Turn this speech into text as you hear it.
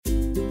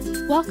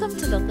Welcome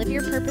to the Live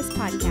Your Purpose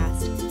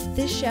podcast.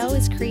 This show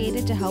is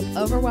created to help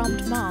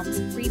overwhelmed moms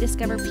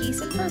rediscover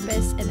peace and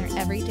purpose in their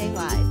everyday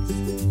lives.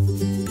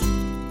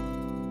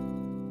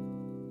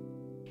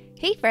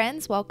 Hey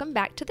friends, welcome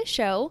back to the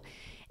show.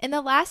 In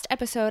the last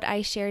episode,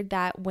 I shared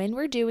that when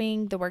we're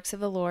doing the works of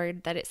the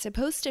Lord, that it's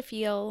supposed to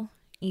feel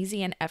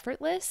easy and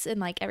effortless and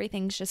like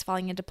everything's just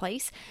falling into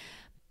place.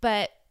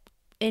 But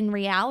in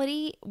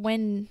reality,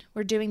 when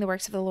we're doing the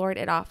works of the Lord,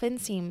 it often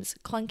seems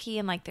clunky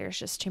and like there's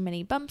just too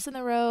many bumps in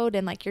the road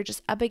and like you're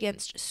just up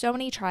against so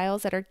many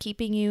trials that are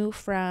keeping you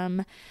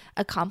from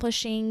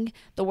accomplishing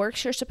the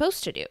works you're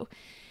supposed to do.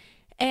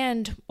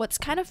 And what's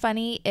kind of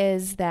funny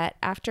is that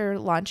after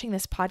launching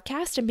this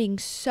podcast and being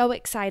so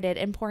excited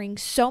and pouring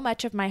so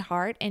much of my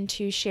heart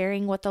into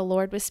sharing what the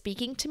Lord was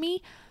speaking to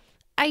me,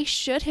 I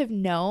should have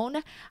known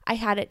I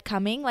had it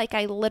coming. Like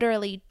I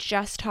literally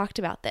just talked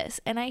about this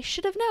and I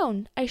should have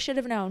known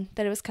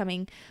that it was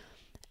coming.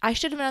 I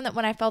should have known that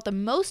when I felt the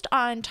most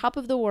on top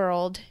of the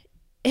world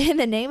in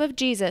the name of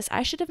Jesus,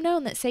 I should have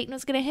known that Satan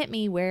was going to hit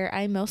me where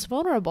I'm most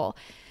vulnerable.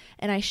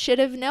 And I should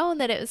have known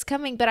that it was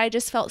coming, but I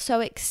just felt so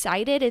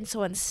excited and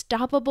so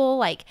unstoppable.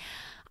 Like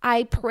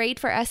I prayed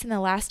for us in the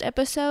last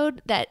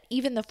episode that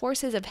even the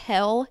forces of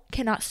hell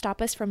cannot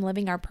stop us from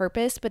living our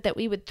purpose, but that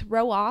we would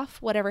throw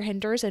off whatever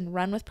hinders and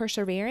run with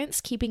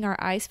perseverance, keeping our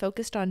eyes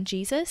focused on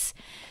Jesus.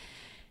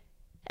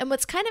 And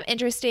what's kind of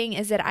interesting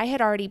is that I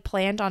had already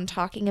planned on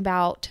talking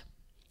about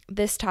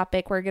this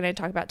topic we're going to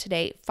talk about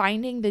today,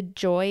 finding the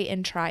joy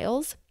in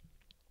trials.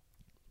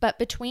 But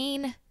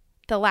between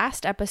the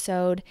last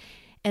episode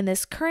and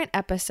this current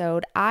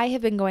episode, I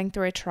have been going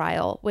through a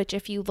trial, which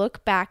if you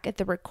look back at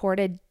the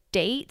recorded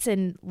dates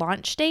and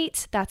launch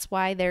dates, that's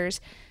why there's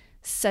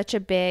such a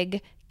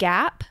big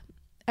gap,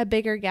 a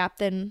bigger gap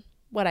than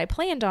what I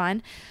planned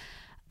on,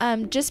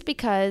 just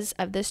because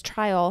of this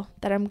trial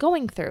that I'm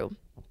going through.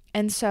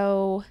 And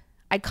so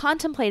I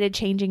contemplated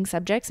changing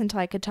subjects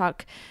until I could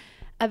talk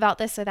about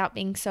this without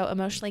being so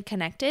emotionally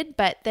connected.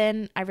 But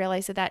then I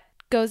realized that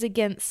goes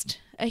against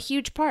a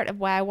huge part of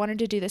why I wanted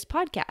to do this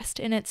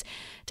podcast. And it's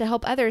to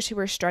help others who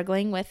are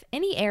struggling with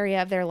any area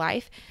of their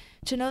life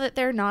to know that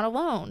they're not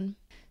alone.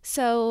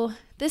 So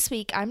this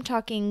week I'm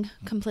talking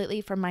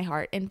completely from my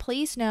heart, and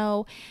please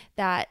know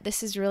that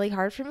this is really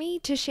hard for me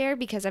to share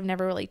because I've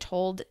never really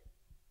told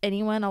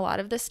anyone a lot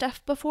of this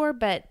stuff before,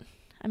 but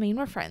I mean,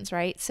 we're friends,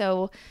 right?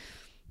 So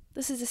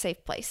this is a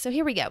safe place. So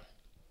here we go.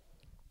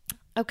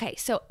 Okay,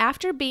 so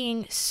after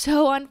being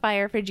so on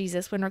fire for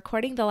Jesus when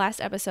recording the last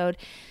episode,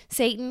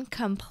 Satan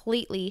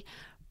completely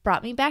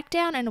brought me back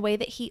down in a way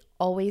that he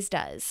always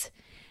does.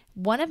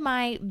 One of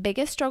my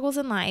biggest struggles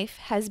in life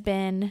has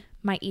been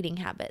my eating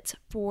habits.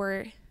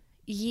 For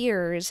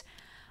years,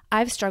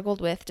 I've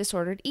struggled with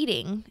disordered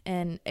eating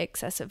and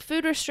excessive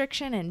food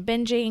restriction and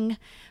binging,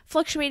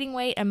 fluctuating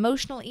weight,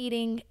 emotional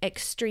eating,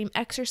 extreme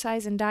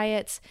exercise and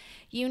diets.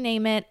 You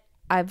name it,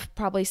 I've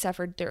probably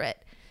suffered through it.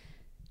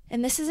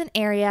 And this is an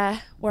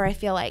area where I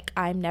feel like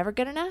I'm never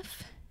good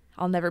enough.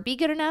 I'll never be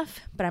good enough,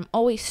 but I'm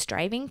always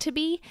striving to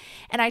be.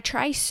 And I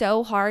try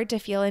so hard to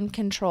feel in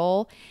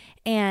control,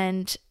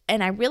 and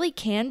I really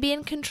can be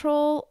in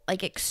control,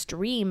 like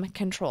extreme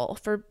control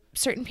for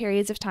certain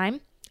periods of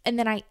time. And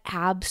then I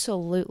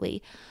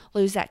absolutely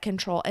lose that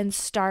control and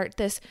start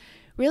this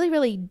really,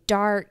 really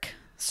dark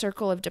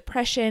circle of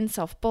depression,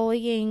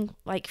 self-bullying,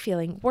 like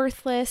feeling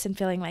worthless and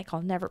feeling like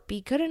I'll never be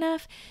good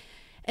enough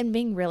and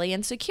being really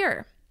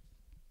insecure.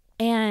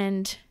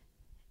 And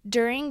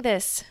during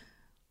this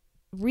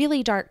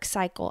really dark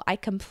cycle, I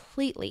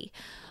completely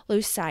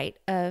lose sight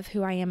of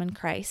who I am in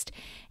Christ.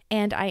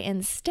 And I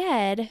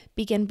instead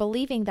begin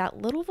believing that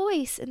little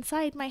voice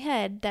inside my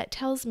head that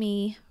tells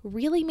me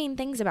really mean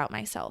things about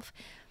myself.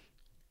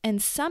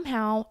 And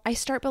somehow I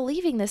start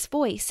believing this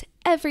voice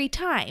every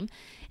time.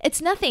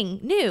 It's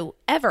nothing new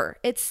ever.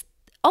 It's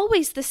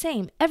always the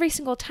same every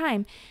single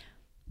time.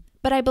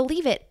 But I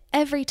believe it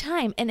every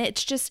time. And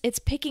it's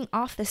picking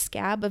off the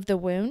scab of the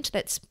wound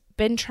that's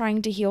been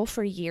trying to heal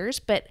for years.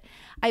 But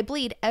I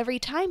bleed every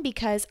time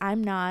because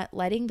I'm not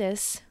letting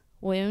this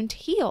wound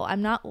heal.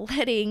 I'm not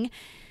letting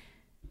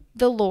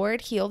the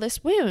Lord heal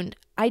this wound.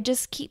 I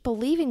just keep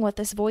believing what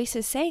this voice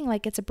is saying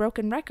like it's a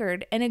broken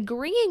record and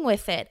agreeing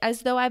with it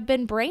as though I've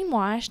been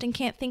brainwashed and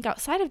can't think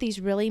outside of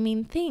these really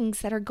mean things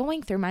that are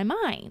going through my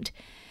mind.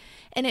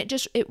 And it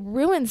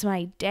ruins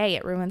my day.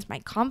 It ruins my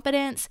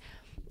confidence.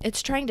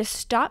 It's trying to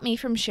stop me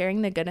from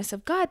sharing the goodness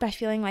of God by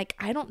feeling like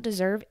I don't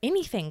deserve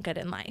anything good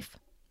in life.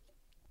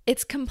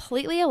 It's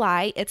completely a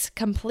lie. It's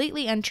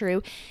completely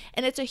untrue.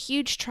 And it's a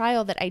huge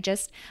trial that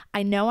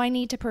I know I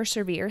need to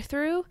persevere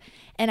through.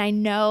 And I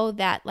know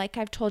that, like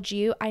I've told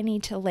you, I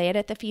need to lay it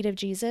at the feet of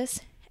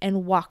Jesus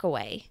and walk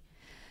away.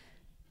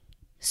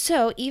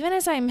 So even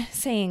as I'm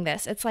saying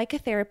this, it's like a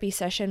therapy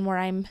session where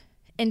I'm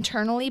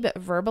internally but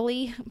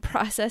verbally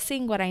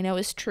processing what I know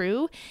is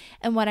true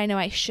and what I know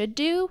I should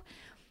do,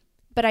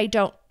 but I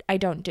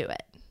don't do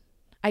it.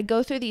 I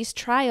go through these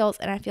trials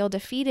and I feel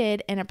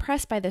defeated and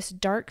oppressed by this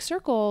dark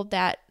circle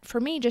that for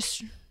me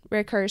just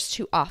recurs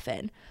too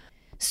often.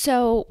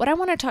 So, what I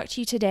want to talk to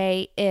you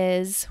today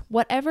is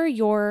whatever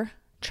your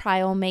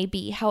trial may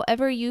be,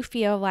 however you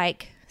feel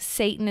like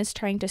Satan is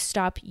trying to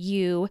stop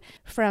you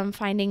from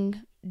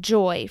finding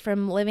joy,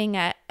 from living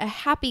a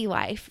happy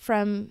life,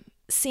 from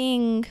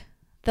seeing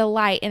the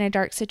light in a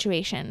dark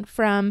situation,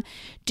 from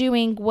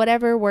doing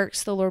whatever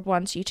works the Lord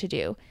wants you to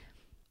do.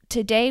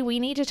 Today, we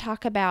need to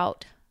talk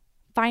about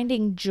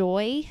finding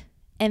joy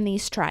in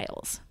these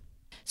trials.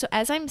 So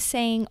as I'm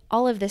saying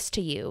all of this to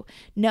you,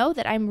 know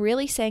that I'm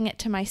really saying it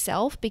to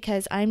myself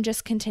because I'm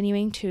just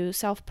continuing to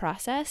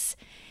self-process,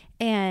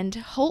 and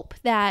hope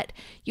that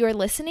you're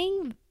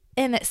listening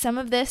and that some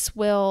of this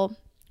will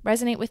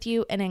resonate with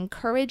you and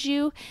encourage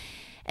you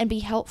and be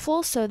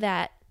helpful so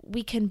that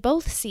we can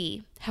both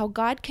see how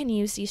God can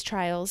use these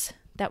trials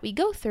that we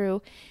go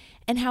through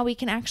and how we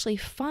can actually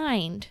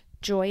find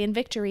joy and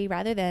victory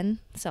rather than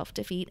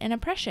self-defeat and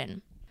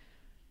oppression.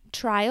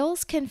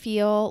 Trials can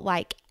feel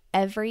like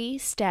every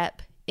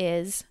step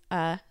is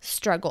a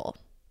struggle.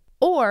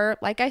 Or,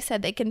 like I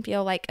said, they can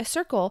feel like a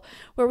circle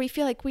where we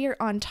feel like we are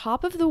on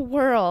top of the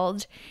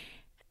world,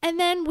 and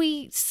then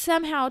we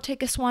somehow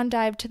take a swan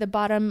dive to the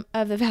bottom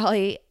of the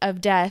valley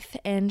of death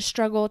and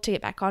struggle to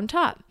get back on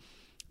top.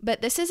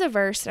 But this is a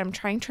verse that I'm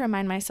trying to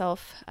remind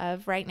myself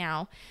of right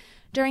now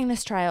during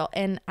this trial,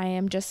 and I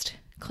am just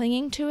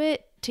clinging to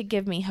it to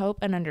give me hope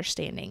and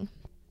understanding.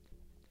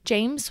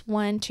 James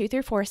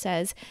 1:2-4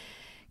 says,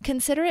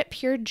 "Consider it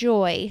pure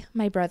joy,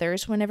 my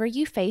brothers, whenever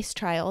you face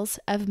trials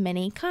of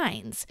many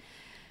kinds,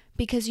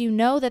 because you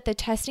know that the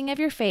testing of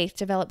your faith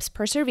develops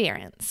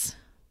perseverance.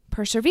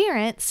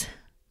 Perseverance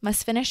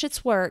must finish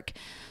its work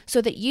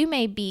so that you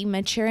may be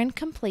mature and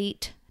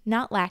complete,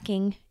 not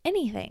lacking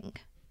anything."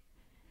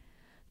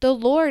 The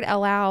Lord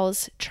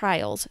allows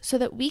trials so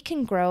that we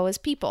can grow as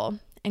people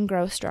and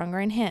grow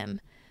stronger in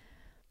Him.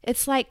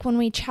 It's like when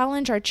we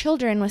challenge our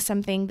children with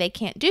something they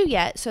can't do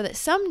yet so that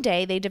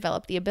someday they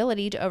develop the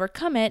ability to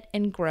overcome it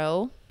and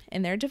grow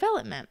in their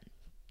development.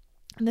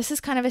 And this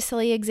is kind of a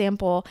silly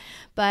example,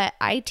 but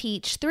I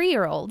teach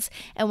 3-year-olds,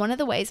 and one of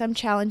the ways I'm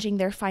challenging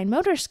their fine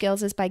motor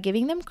skills is by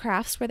giving them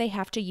crafts where they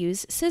have to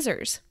use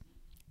scissors.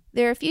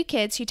 There are a few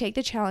kids who take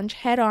the challenge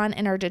head on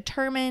and are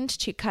determined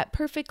to cut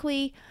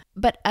perfectly,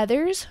 but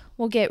others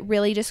will get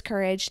really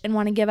discouraged and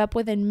want to give up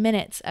within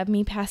minutes of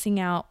me passing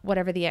out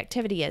whatever the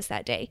activity is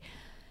that day.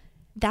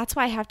 That's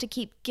why I have to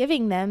keep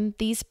giving them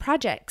these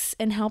projects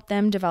and help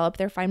them develop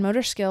their fine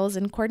motor skills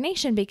and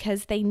coordination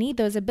because they need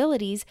those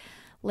abilities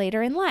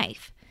later in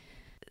life.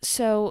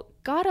 So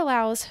God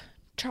allows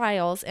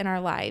trials in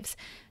our lives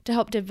to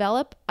help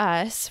develop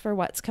us for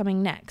what's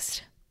coming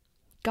next.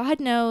 God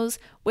knows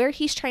where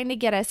He's trying to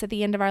get us at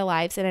the end of our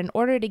lives, and in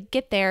order to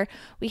get there,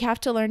 we have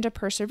to learn to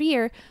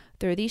persevere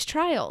through these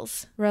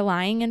trials,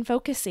 relying and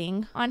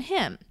focusing on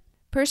Him.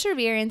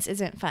 Perseverance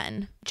isn't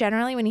fun.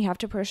 Generally, when you have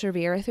to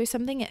persevere through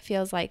something, it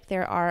feels like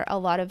there are a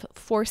lot of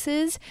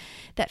forces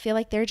that feel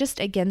like they're just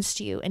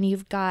against you, and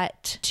you've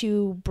got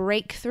to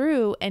break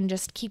through and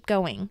just keep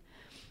going.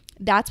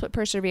 That's what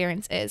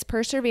perseverance is.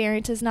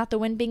 Perseverance is not the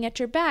wind being at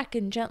your back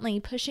and gently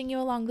pushing you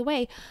along the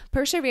way.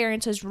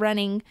 Perseverance is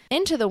running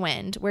into the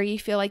wind where you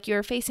feel like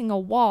you're facing a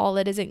wall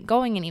that isn't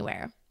going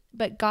anywhere.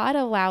 But God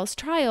allows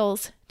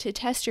trials to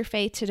test your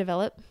faith to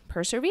develop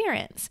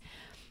perseverance.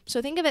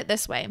 So think of it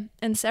this way.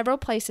 In several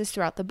places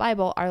throughout the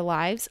Bible, our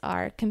lives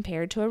are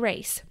compared to a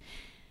race.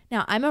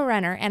 Now, I'm a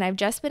runner, and I've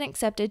just been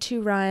accepted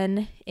to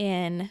run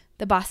in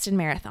the Boston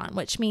Marathon,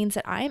 which means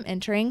that I am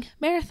entering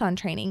marathon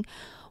training,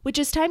 which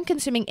is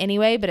time-consuming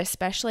anyway, but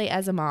especially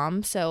as a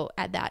mom. So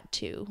add that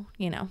to,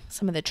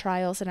 some of the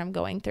trials that I'm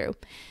going through.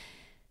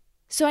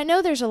 So I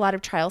know there's a lot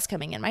of trials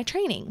coming in my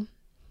training.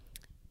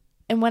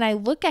 And when I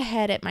look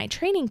ahead at my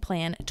training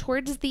plan,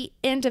 towards the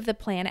end of the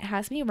plan, it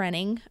has me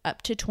running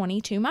up to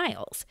 22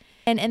 miles.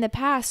 And in the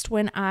past,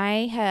 when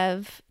I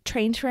have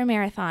trained for a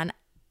marathon,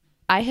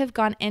 I have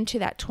gone into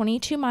that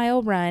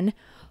 22-mile run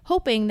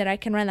hoping that I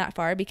can run that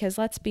far because,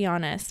 let's be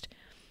honest,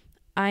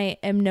 I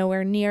am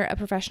nowhere near a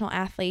professional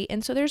athlete.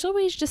 And so there's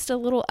always just a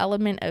little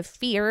element of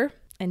fear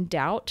and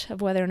doubt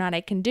of whether or not I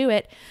can do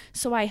it.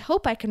 So I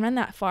hope I can run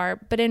that far.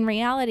 But in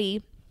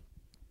reality,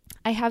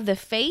 I have the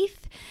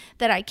faith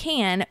that I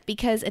can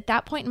because at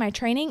that point in my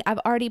training, I've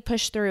already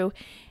pushed through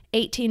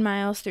 18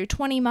 miles through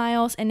 20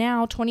 miles, and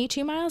now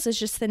 22 miles is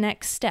just the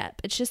next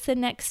step. It's just the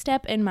next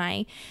step in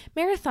my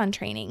marathon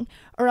training,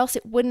 or else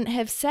it wouldn't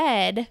have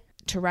said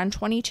to run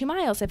 22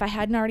 miles if I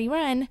hadn't already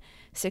run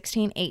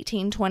 16,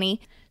 18,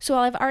 20. So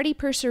I've already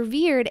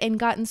persevered and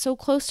gotten so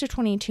close to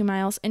 22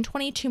 miles, and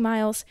 22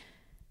 miles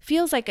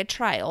feels like a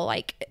trial,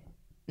 like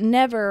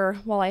never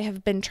while I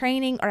have been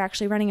training or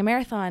actually running a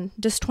marathon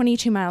does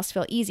 22 miles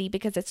feel easy,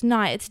 because it's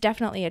not. It's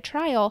definitely a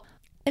trial.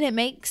 And it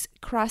makes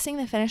crossing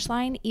the finish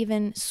line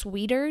even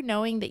sweeter,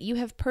 knowing that you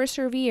have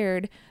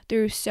persevered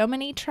through so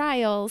many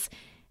trials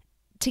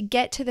to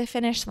get to the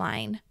finish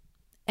line.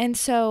 And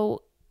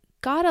so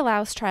God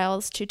allows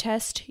trials to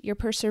test your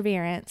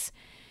perseverance,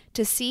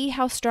 to see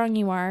how strong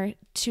you are,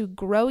 to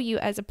grow you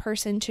as a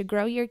person, to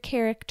grow your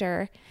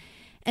character,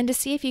 and to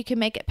see if you can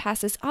make it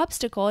past this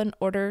obstacle in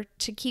order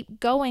to keep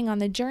going on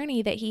the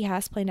journey that He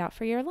has planned out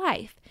for your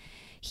life.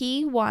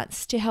 He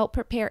wants to help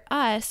prepare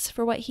us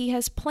for what He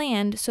has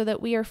planned so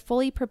that we are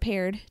fully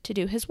prepared to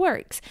do His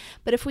works.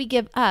 But if we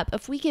give up,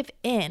 if we give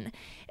in,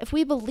 if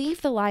we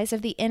believe the lies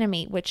of the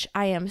enemy, which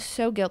I am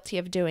so guilty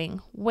of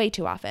doing way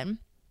too often,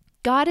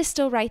 God is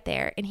still right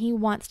there, and He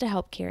wants to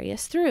help carry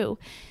us through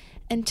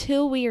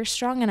until we are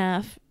strong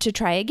enough to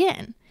try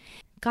again.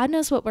 God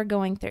knows what we're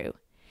going through.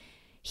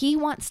 He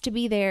wants to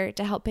be there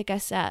to help pick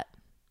us up.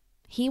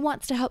 He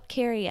wants to help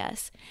carry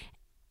us.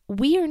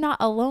 We are not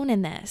alone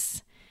in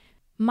this.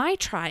 My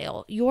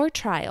trial, your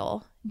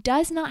trial,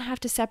 does not have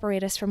to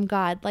separate us from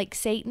God like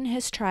Satan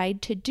has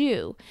tried to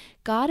do.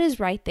 God is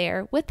right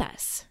there with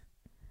us.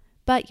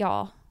 But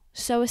y'all,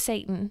 so is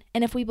Satan.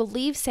 And if we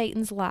believe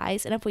Satan's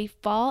lies, and if we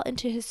fall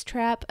into his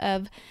trap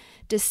of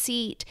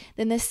deceit,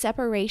 then this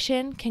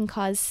separation can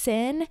cause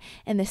sin,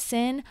 and the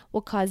sin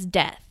will cause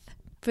death.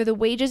 For the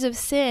wages of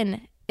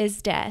sin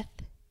is death.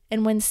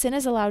 And when sin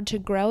is allowed to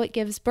grow, it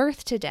gives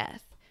birth to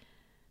death.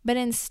 But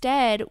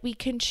instead, we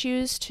can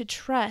choose to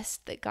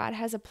trust that God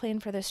has a plan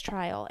for this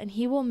trial, and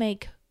He will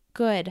make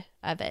good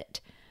of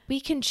it. We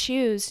can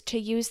choose to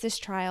use this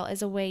trial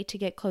as a way to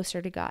get closer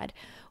to God.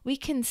 We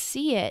can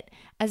see it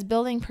as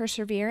building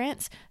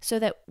perseverance so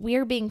that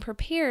we're being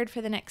prepared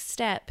for the next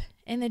step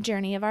in the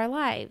journey of our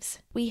lives.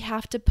 We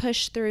have to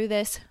push through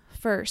this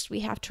first. We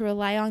have to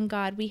rely on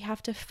God. We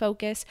have to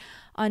focus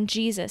on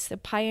Jesus, the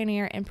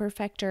pioneer and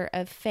perfecter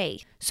of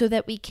faith, so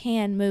that we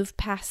can move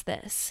past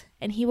this,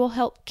 and He will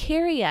help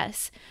carry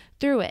us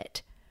through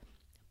it.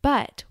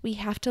 But we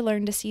have to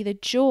learn to see the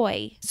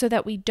joy so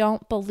that we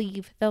don't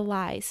believe the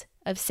lies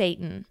of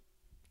Satan.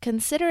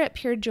 Consider it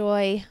pure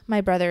joy,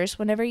 my brothers,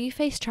 whenever you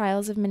face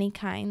trials of many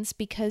kinds,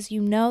 because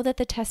you know that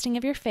the testing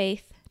of your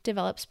faith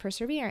develops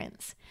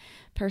perseverance.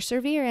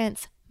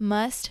 Perseverance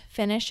must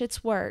finish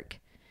its work,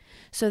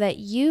 so that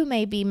you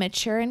may be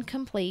mature and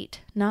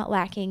complete, not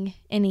lacking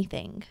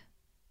anything.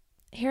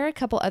 Here are a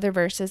couple other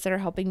verses that are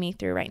helping me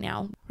through right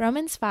now.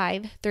 Romans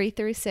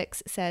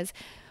 5:3-6 says,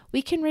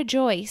 "We can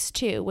rejoice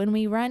too when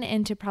we run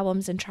into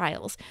problems and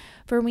trials,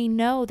 for we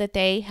know that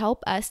they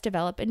help us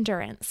develop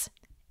endurance.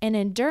 And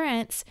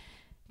endurance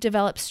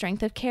develops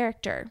strength of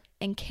character,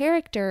 and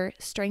character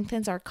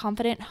strengthens our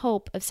confident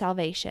hope of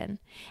salvation.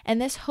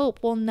 And this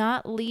hope will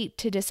not lead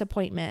to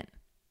disappointment.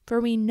 For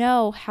we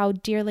know how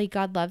dearly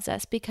God loves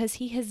us because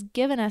He has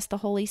given us the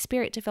Holy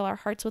Spirit to fill our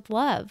hearts with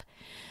love.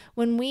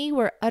 When we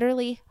were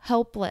utterly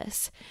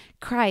helpless,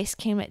 Christ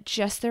came at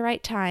just the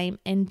right time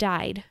and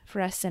died for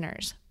us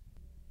sinners."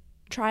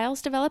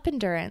 Trials develop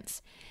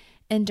endurance.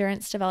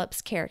 Endurance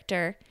develops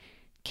character.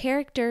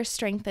 Character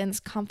strengthens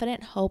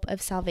confident hope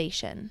of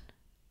salvation,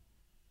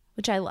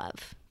 which I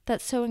love.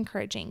 That's so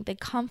encouraging. The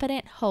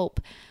confident hope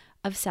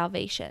of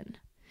salvation.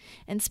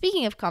 And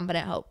speaking of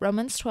confident hope,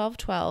 Romans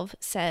 12:12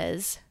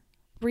 says,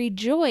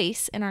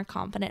 "Rejoice in our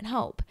confident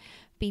hope.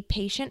 Be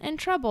patient in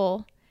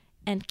trouble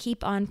and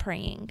keep on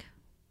praying."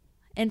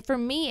 And for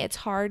me, it's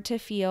hard to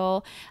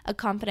feel a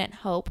confident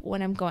hope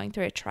when I'm going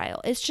through a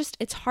trial.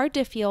 It's hard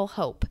to feel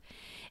hope.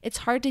 It's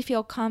hard to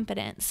feel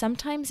confident,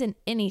 sometimes in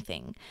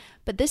anything.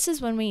 But this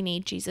is when we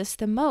need Jesus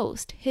the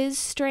most. His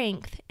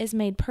strength is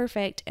made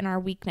perfect in our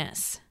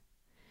weakness.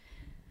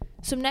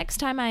 So next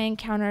time I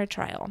encounter a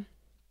trial,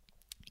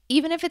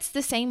 even if it's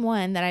the same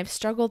one that I've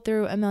struggled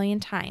through a million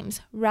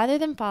times, rather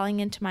than falling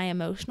into my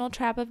emotional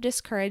trap of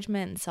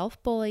discouragement and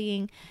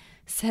self-bullying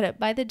set up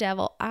by the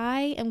devil,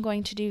 I am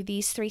going to do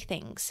these 3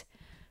 things: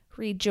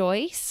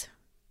 rejoice,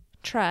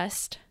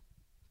 trust,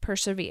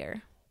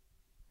 persevere.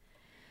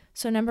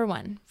 So number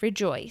 1,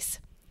 rejoice.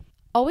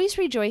 Always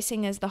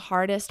rejoicing is the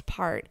hardest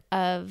part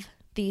of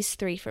these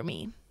 3 for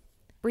me.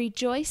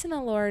 Rejoice in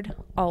the Lord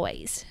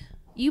always.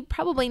 You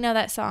probably know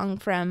that song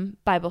from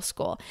Bible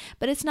school,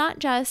 but it's not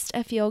just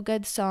a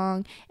feel-good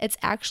song. It's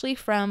actually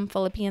from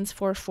Philippians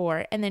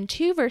 4:4. And then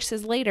 2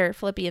 verses later,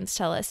 Philippians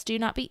tell us, "Do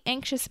not be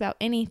anxious about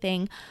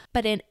anything,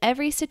 but in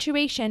every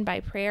situation, by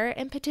prayer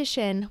and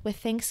petition, with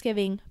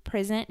thanksgiving,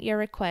 present your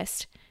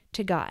request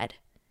to God."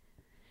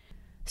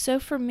 So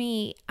for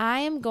me, I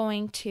am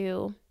going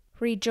to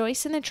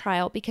rejoice in the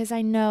trial because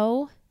I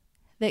know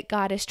that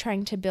God is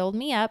trying to build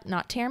me up,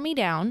 not tear me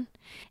down,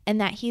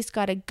 and that He's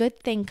got a good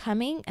thing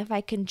coming if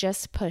I can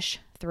just push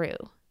through.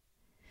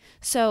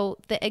 So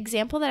the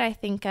example that I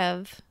think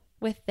of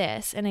with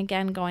this, and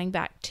again, going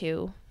back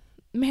to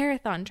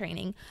marathon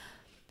training,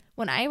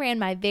 when I ran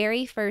my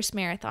very first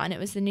marathon, it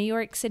was the New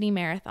York City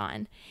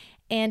Marathon,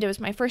 and it was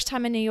my first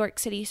time in New York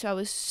City, so I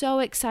was so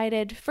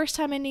excited. First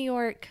time in New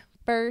York,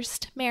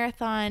 first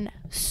marathon,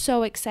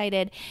 so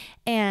excited.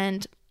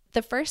 And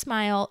the first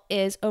mile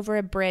is over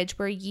a bridge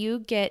where you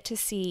get to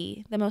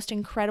see the most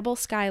incredible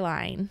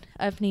skyline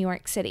of New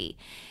York City.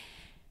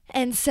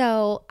 And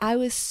so I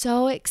was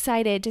so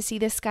excited to see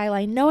this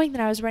skyline, knowing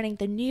that I was running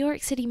the New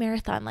York City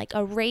Marathon, like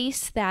a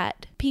race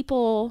that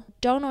people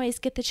don't always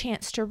get the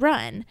chance to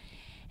run.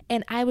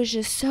 And I was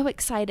just so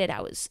excited.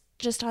 I was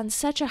just on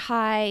such a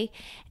high,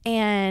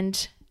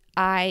 and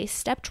I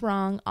stepped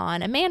wrong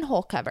on a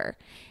manhole cover.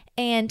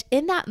 And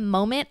in that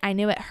moment, I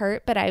knew it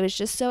hurt, but I was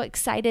just so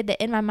excited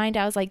that in my mind,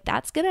 I was like,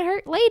 that's going to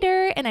hurt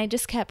later. And I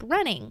just kept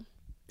running.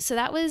 So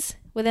that was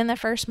within the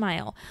first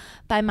mile.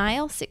 By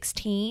mile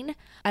 16,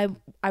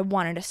 I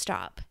wanted to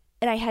stop.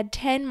 And I had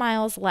 10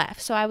 miles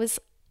left. So I was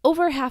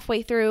over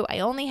halfway through. I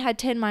only had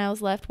 10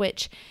 miles left,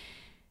 which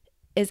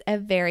is a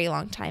very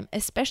long time,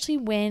 especially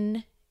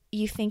when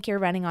you think you're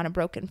running on a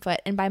broken foot.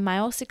 And by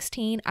mile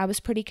 16, I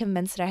was pretty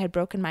convinced that I had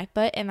broken my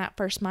foot in that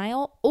first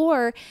mile,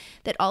 or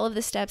that all of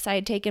the steps I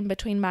had taken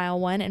between mile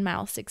 1 and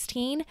mile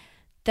 16,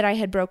 that I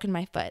had broken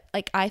my foot.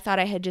 Like, I thought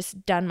I had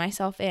just done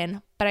myself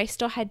in, but I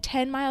still had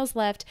 10 miles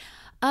left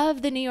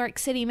of the New York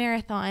City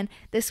Marathon.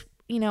 This,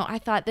 I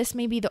thought this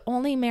may be the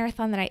only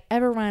marathon that I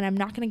ever run. I'm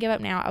not going to give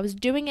up now. I was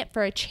doing it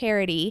for a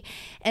charity.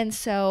 And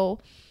so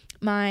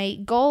my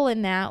goal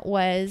in that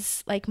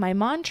was, like, my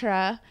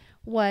mantra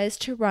was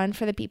to run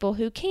for the people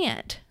who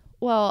can't.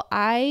 Well,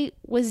 I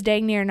was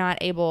dang near not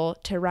able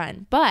to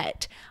run,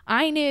 but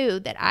I knew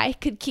that I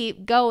could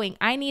keep going.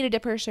 I needed to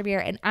persevere,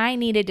 and I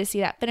needed to see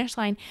that finish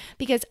line,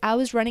 because I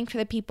was running for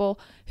the people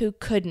who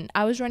couldn't.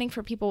 I was running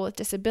for people with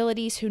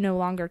disabilities who no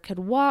longer could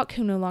walk,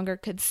 who no longer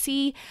could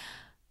see.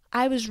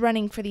 I was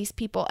running for these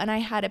people, and I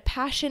had a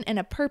passion and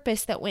a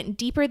purpose that went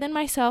deeper than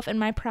myself and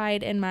my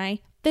pride and my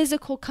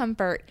physical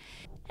comfort.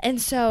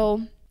 And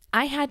so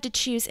I had to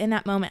choose in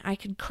that moment. I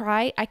could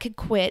cry, I could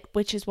quit,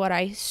 which is what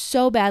I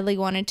so badly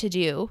wanted to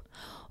do,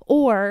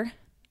 or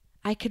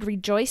I could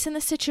rejoice in the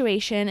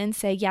situation and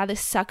say, yeah,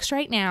 this sucks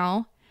right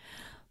now,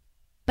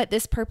 but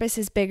this purpose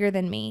is bigger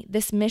than me.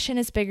 This mission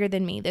is bigger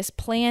than me. This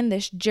plan,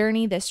 this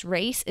journey, this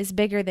race is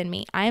bigger than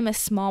me. I am a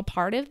small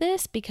part of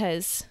this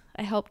because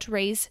I helped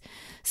raise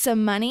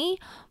some money,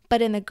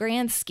 but in the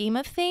grand scheme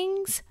of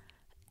things,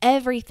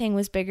 everything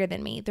was bigger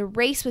than me. The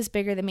race was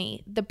bigger than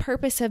me. The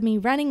purpose of me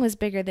running was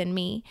bigger than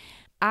me.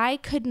 I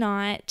could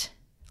not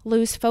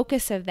lose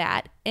focus of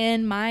that.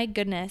 And my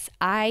goodness,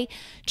 I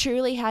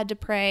truly had to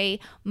pray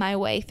my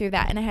way through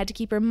that. And I had to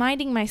keep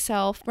reminding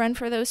myself, run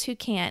for those who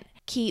can't,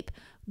 keep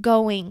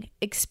going,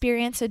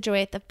 experience the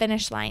joy at the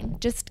finish line.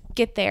 Just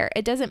get there.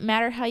 It doesn't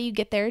matter how you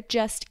get there.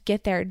 Just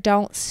get there.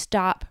 Don't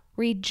stop.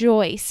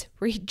 Rejoice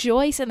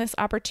in this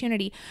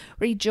opportunity.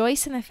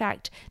 Rejoice in the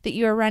fact that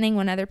you are running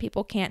when other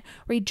people can't.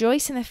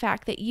 Rejoice in the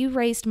fact that you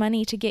raised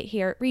money to get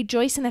here.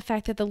 Rejoice in the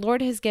fact that the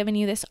Lord has given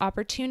you this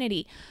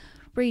opportunity.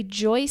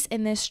 Rejoice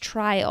in this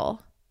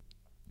trial.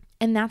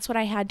 And that's what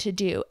I had to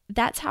do.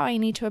 That's how I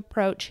need to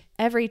approach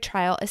every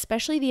trial,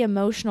 especially the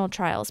emotional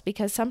trials,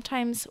 because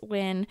sometimes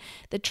when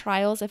the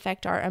trials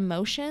affect our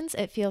emotions,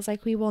 it feels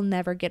like we will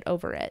never get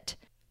over it.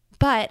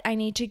 But I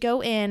need to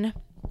go in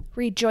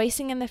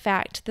rejoicing in the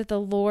fact that the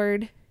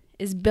Lord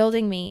is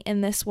building me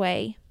in this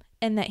way,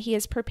 and that He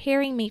is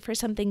preparing me for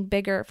something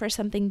bigger, for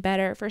something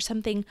better, for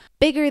something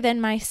bigger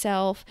than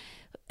myself,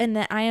 and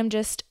that I am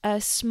just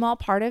a small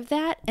part of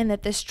that, and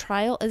that this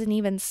trial is an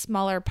even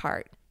smaller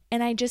part,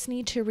 and I just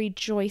need to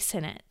rejoice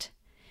in it.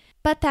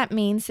 But that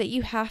means that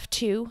you have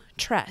to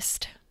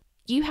trust.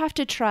 You have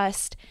to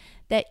trust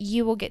that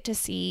you will get to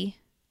see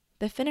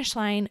the finish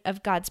line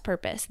of God's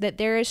purpose, that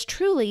there is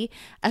truly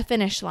a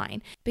finish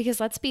line. Because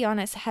let's be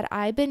honest, had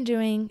I been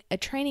doing a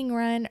training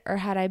run, or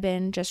had I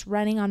been just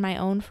running on my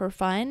own for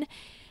fun,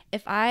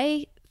 if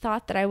I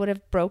thought that I would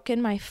have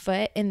broken my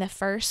foot in the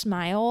first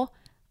mile,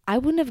 I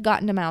wouldn't have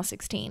gotten to mile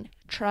 16.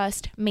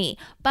 Trust me.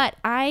 But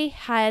I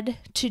had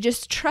to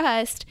just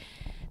trust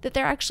that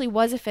there actually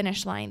was a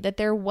finish line, that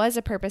there was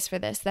a purpose for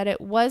this, that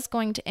it was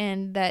going to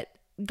end, that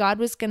God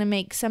was going to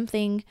make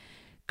something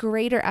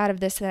greater out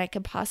of this than I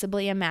could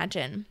possibly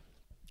imagine.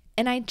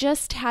 And I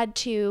just had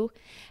to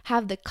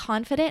have the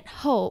confident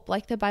hope,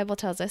 like the Bible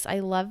tells us. I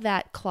love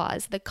that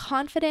clause, the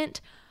confident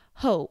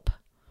hope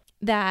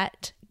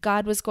that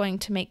God was going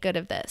to make good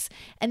of this.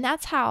 And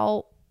that's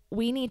how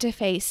we need to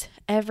face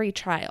every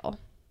trial.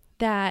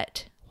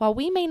 That while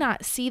we may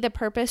not see the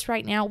purpose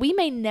right now, we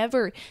may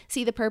never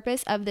see the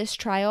purpose of this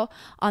trial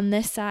on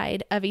this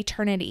side of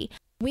eternity.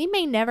 We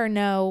may never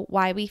know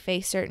why we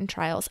face certain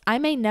trials. I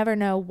may never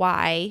know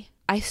why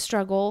I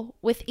struggle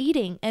with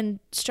eating and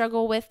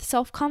struggle with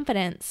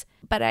self-confidence,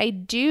 but I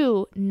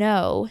do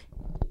know,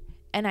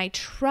 and I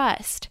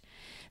trust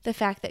the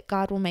fact that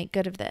God will make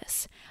good of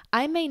this.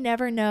 I may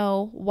never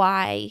know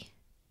why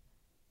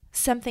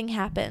something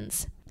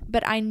happens,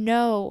 but I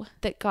know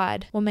that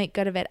God will make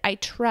good of it. I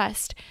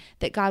trust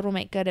that God will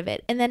make good of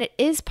it, and that it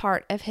is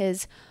part of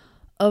His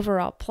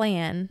overall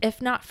plan,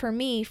 if not for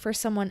me, for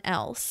someone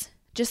else.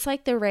 Just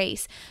like the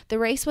race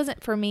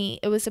wasn't for me.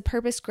 It was a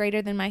purpose greater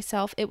than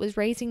myself. It was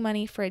raising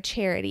money for a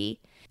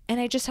charity. And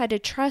I just had to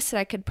trust that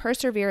I could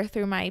persevere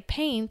through my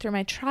pain, through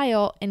my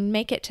trial, and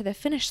make it to the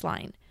finish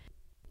line.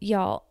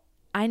 Y'all,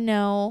 I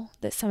know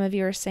that some of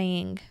you are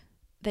saying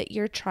that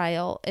your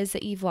trial is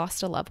that you've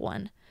lost a loved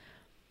one.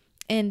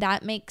 And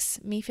that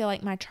makes me feel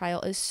like my trial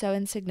is so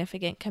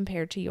insignificant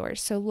compared to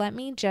yours. So let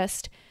me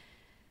just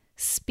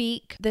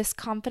speak this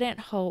confident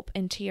hope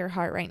into your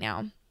heart right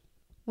now.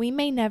 We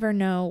may never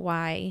know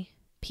why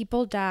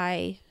people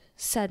die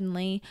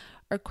suddenly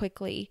or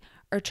quickly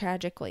or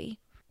tragically.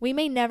 We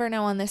may never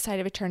know on this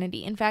side of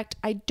eternity. In fact,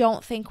 I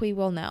don't think we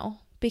will know,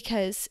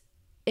 because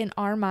in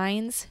our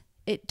minds,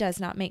 it does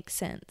not make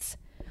sense.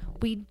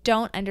 We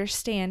don't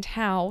understand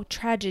how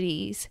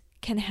tragedies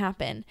can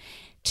happen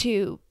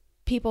to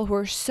people who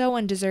are so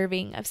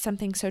undeserving of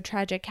something so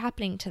tragic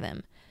happening to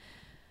them.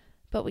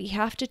 But we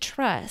have to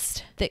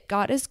trust that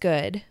God is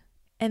good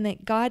and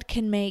that God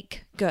can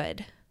make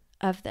good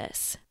of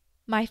this.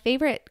 My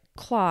favorite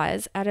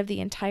clause out of the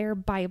entire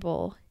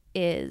Bible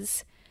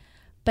is,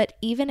 "But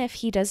even if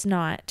he does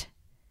not,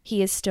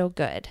 he is still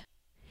good."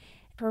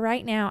 For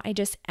right now, I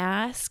just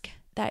ask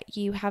that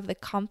you have the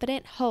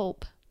confident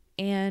hope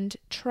and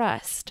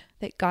trust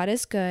that God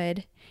is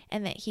good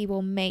and that he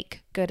will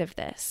make good of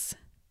this.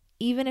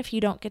 Even if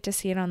you don't get to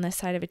see it on this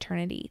side of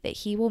eternity, that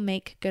he will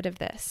make good of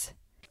this.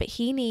 But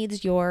he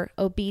needs your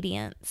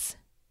obedience,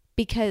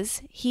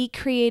 because he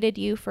created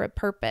you for a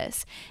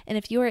purpose. And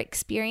if you are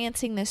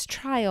experiencing this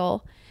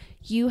trial,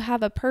 you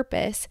have a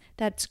purpose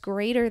that's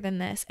greater than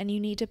this, and you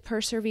need to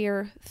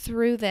persevere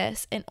through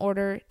this in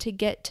order to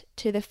get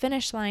to the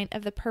finish line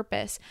of the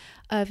purpose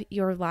of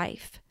your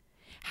life.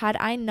 Had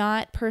I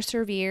not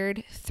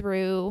persevered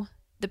through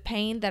the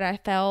pain that I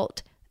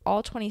felt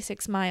all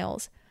 26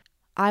 miles,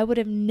 I would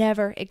have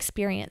never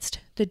experienced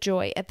the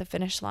joy at the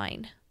finish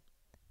line.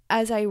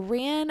 As I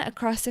ran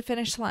across the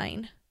finish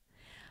line,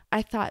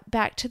 I thought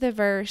back to the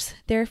verse,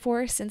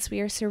 "Therefore, since we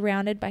are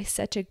surrounded by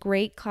such a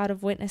great cloud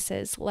of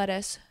witnesses, let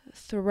us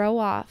throw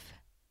off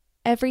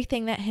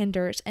everything that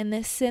hinders and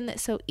this sin that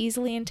so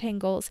easily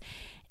entangles,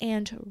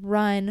 and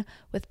run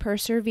with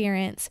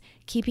perseverance,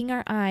 keeping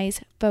our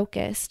eyes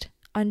focused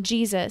on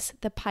Jesus,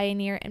 the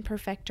pioneer and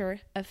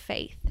perfecter of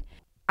faith."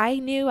 I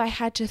knew I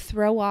had to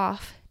throw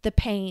off the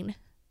pain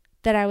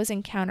that I was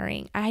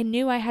encountering. I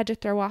knew I had to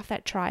throw off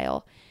that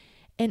trial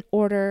in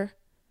order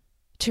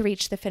to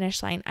reach the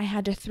finish line. I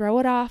had to throw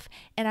it off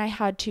and I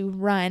had to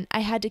run.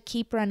 I had to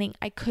keep running.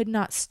 I could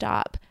not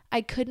stop.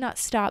 I could not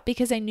stop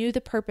because I knew the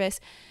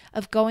purpose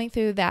of going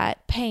through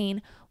that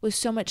pain was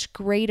so much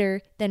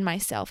greater than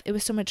myself. It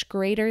was so much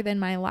greater than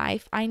my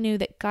life. I knew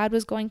that God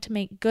was going to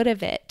make good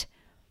of it.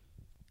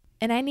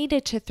 And I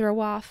needed to throw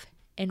off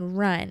and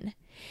run.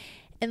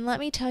 And let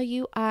me tell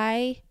you,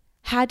 I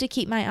had to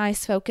keep my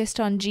eyes focused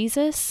on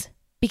Jesus,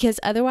 because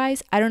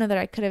otherwise I don't know that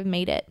I could have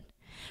made it,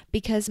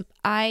 because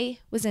I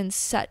was in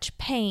such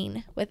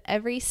pain with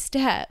every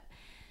step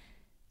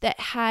that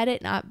had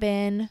it not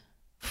been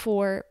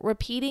for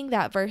repeating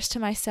that verse to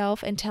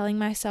myself and telling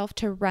myself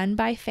to run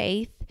by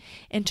faith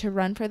and to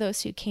run for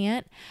those who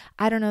can't,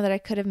 I don't know that I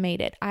could have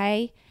made it.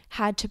 I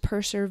had to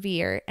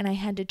persevere and I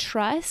had to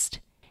trust,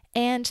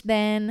 and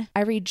then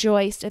I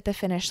rejoiced at the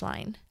finish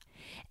line.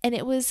 And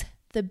it was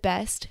the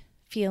best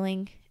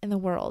feeling in the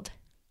world,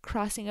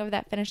 crossing over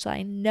that finish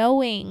line,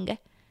 knowing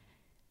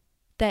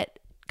that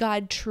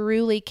God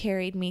truly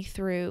carried me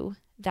through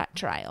that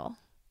trial.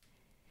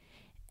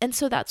 And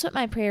so that's what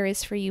my prayer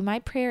is for you. My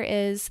prayer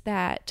is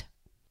that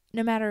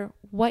no matter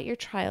what your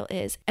trial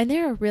is, and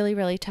there are really,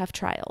 really tough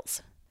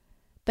trials,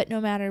 but no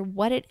matter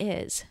what it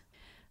is,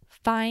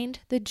 find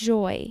the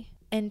joy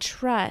and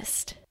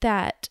trust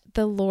that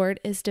the Lord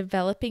is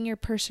developing your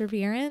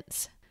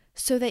perseverance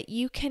so that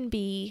you can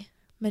be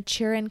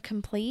mature and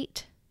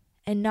complete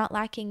and not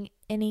lacking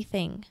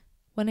anything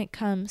when it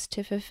comes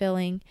to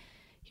fulfilling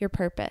your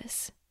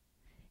purpose.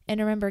 And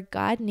remember,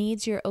 God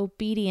needs your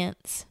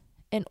obedience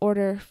in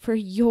order for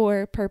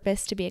your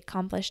purpose to be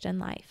accomplished in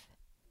life.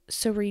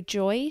 So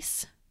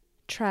rejoice,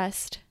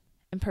 trust,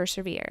 and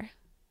persevere.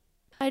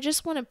 I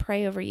just want to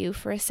pray over you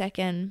for a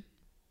second.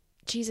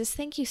 Jesus,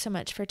 thank you so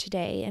much for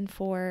today and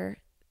for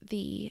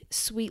the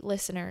sweet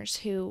listeners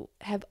who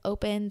have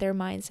opened their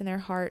minds and their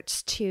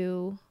hearts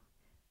to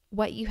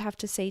what you have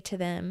to say to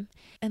them.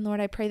 And Lord,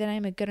 I pray that I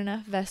am a good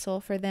enough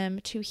vessel for them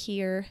to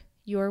hear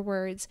your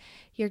words,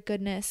 your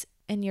goodness,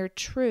 and your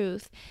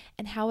truth,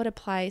 and how it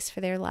applies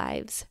for their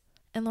lives.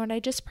 And Lord,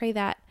 I just pray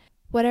that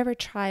whatever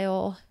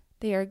trial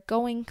they are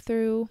going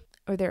through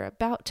or they're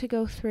about to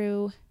go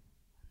through,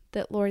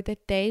 that Lord,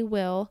 that they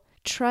will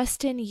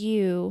trust in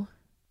you,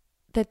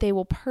 that they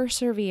will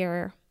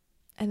persevere,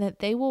 and that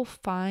they will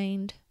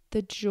find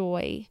the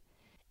joy.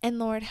 And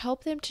Lord,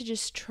 help them to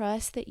just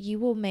trust that you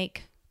will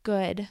make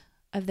good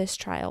of this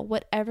trial.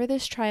 Whatever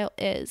this trial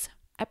is,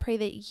 I pray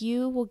that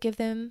you will give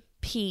them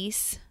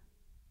peace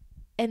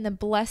and the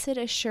blessed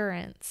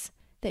assurance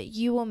that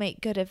you will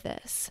make good of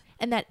this.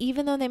 And that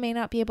even though they may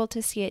not be able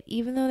to see it,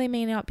 even though they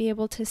may not be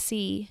able to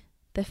see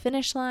the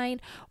finish line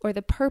or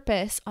the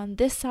purpose on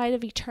this side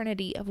of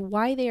eternity of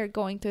why they are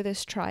going through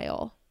this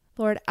trial,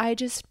 Lord, I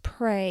just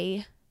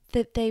pray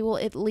that they will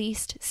at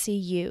least see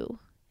you,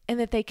 and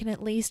that they can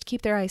at least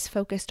keep their eyes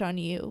focused on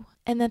you,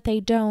 and that they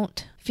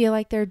don't feel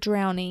like they're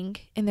drowning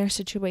in their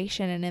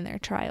situation and in their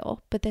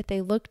trial, but that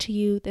they look to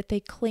you, that they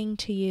cling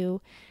to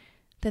you,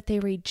 that they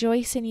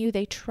rejoice in you,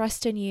 they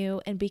trust in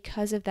you, and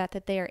because of that,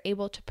 that they are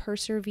able to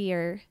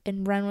persevere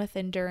and run with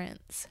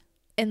endurance.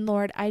 And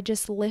Lord, I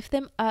just lift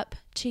them up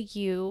to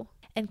you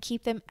and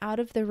keep them out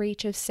of the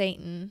reach of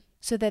Satan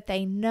so that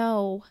they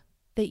know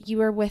that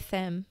you are with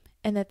them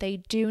and that they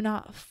do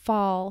not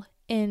fall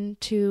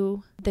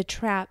into the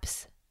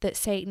traps that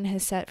Satan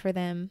has set for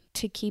them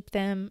to keep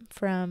them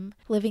from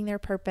living their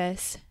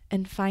purpose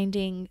and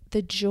finding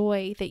the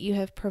joy that you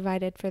have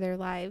provided for their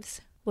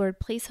lives. Lord,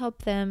 please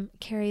help them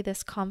carry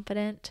this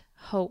confident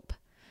hope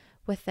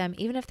with them,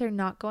 even if they're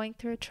not going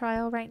through a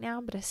trial right now,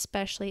 but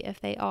especially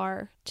if they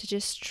are, to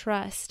just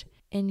trust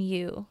in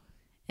you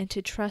and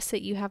to trust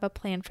that you have a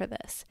plan for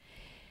this,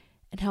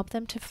 and help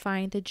them to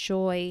find the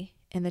joy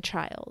in the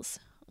trials.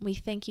 We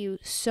thank you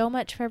so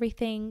much for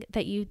everything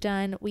that you've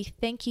done. We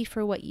thank you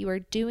for what you are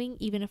doing,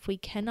 even if we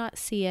cannot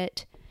see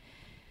it.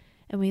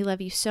 And we love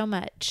you so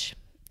much.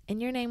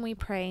 In your name we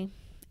pray.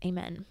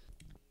 Amen.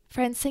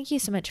 Friends, thank you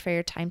so much for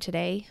your time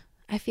today.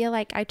 I feel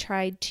like I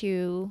tried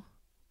to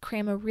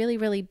cram a really,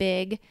 really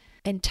big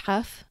and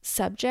tough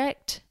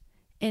subject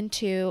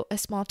into a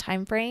small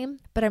time frame,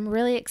 but I'm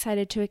really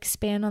excited to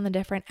expand on the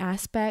different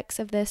aspects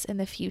of this in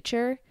the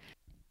future.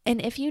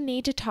 And if you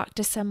need to talk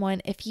to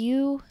someone, if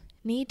you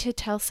need to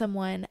tell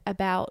someone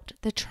about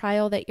the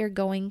trial that you're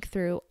going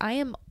through, I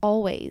am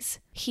always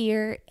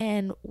here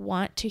and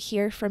want to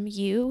hear from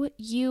you.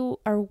 You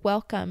are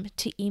welcome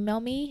to email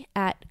me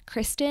at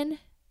kristenleigh.tv,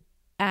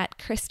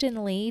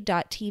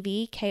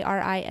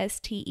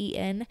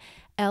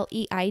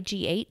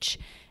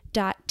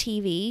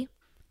 KRISTENLEIGH.TV.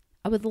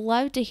 I would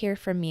love to hear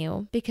from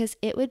you because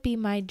it would be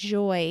my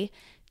joy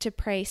to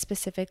pray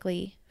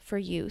specifically for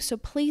you. So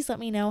please let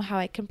me know how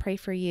I can pray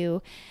for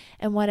you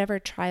and whatever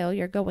trial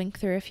you're going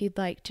through if you'd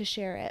like to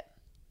share it.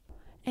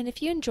 And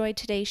if you enjoyed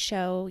today's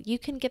show, you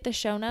can get the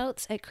show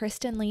notes at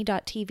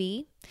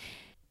kristenleigh.tv.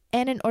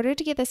 And in order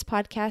to get this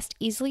podcast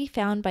easily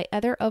found by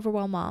other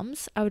Overwhelmed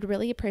moms, I would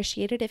really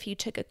appreciate it if you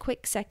took a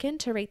quick second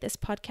to rate this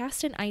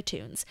podcast in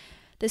iTunes.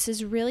 This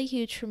is really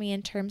huge for me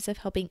in terms of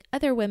helping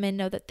other women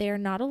know that they are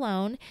not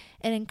alone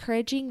and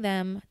encouraging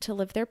them to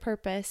live their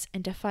purpose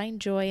and to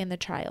find joy in the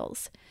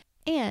trials.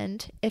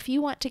 And if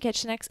you want to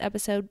catch the next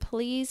episode,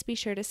 please be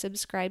sure to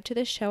subscribe to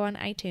the show on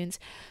iTunes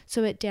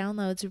so it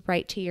downloads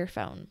right to your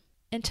phone.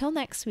 Until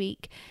next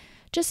week,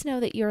 just know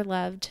that you're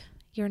loved,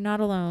 you're not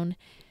alone,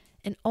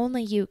 and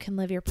only you can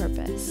live your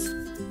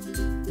purpose.